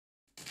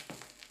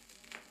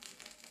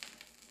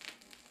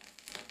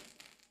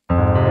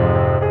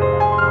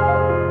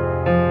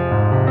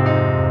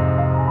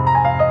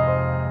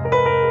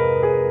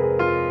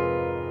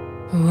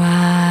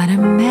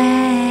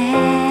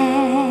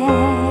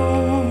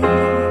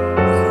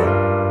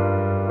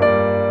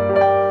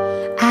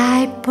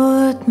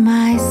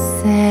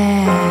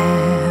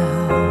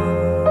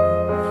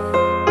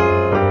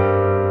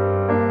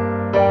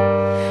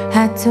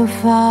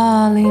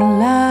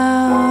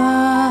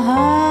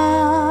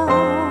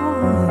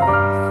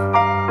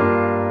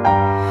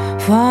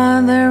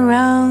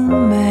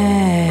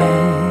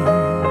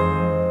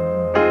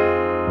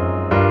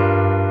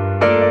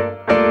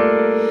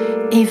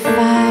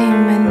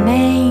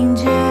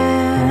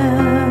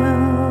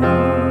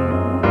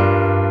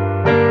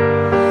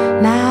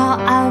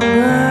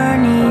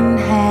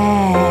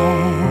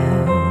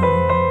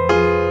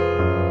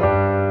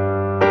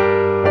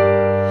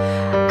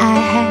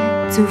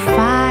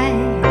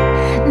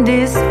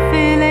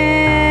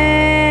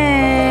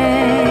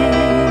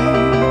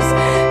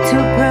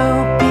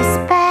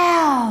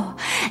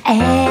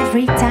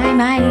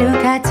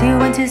at you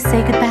want to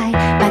say goodbye,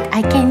 but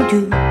I can't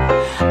do.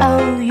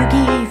 Oh, you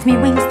give me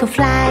wings to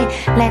fly.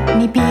 Let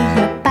me be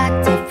your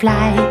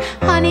butterfly.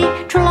 Honey,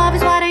 true love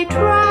is what I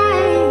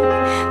try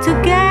to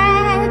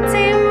get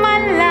in my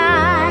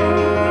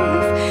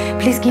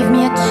life. Please give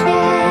me a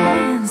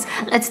chance.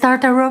 Let's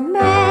start a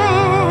romance.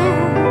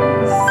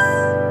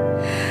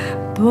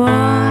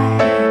 Boy,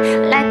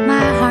 let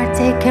my heart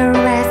take a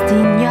rest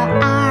in your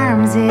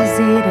arms. Is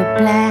it a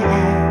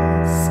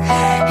blast?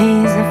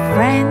 He's a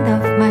friend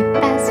of my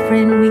best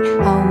friend. We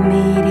all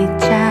meet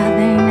each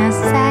other in a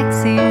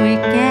sexy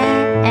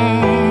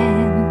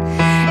weekend.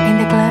 In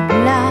the club,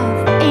 love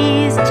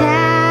is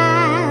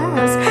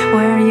jazz,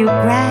 where you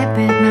grab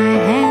at my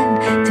hand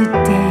to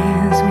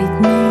dance with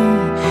me.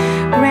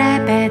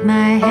 Grab at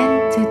my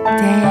hand to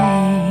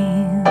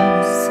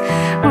dance.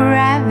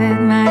 Grab at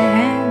my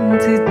hand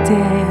to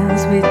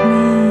dance with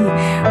me.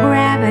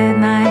 Grab at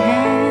my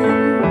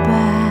hand,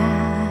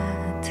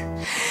 but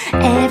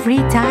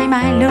every time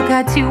I look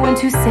at you, want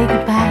to say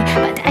goodbye,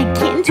 but I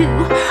can't do.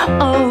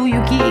 Oh,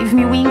 you give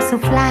me wings to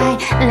fly.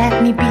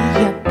 Let me be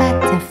your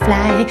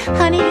butterfly.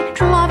 Honey,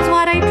 true love's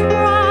what I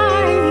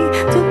try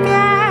to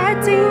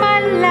get in my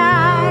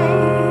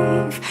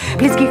life.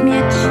 Please give me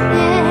a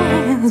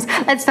chance.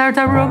 Let's start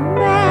a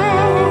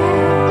romance.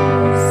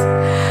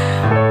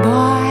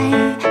 Boy,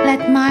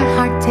 let my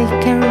heart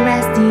take a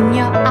rest in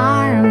your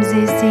arms.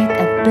 Is it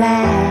a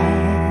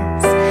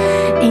blast?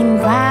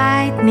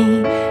 Invite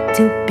me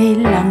to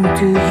belong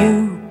to you.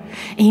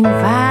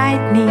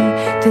 Invite me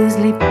to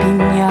sleep in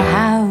your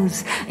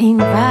house.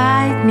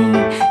 Invite me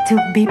to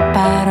be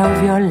part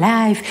of your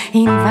life.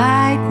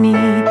 Invite me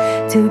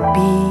to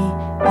be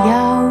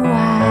your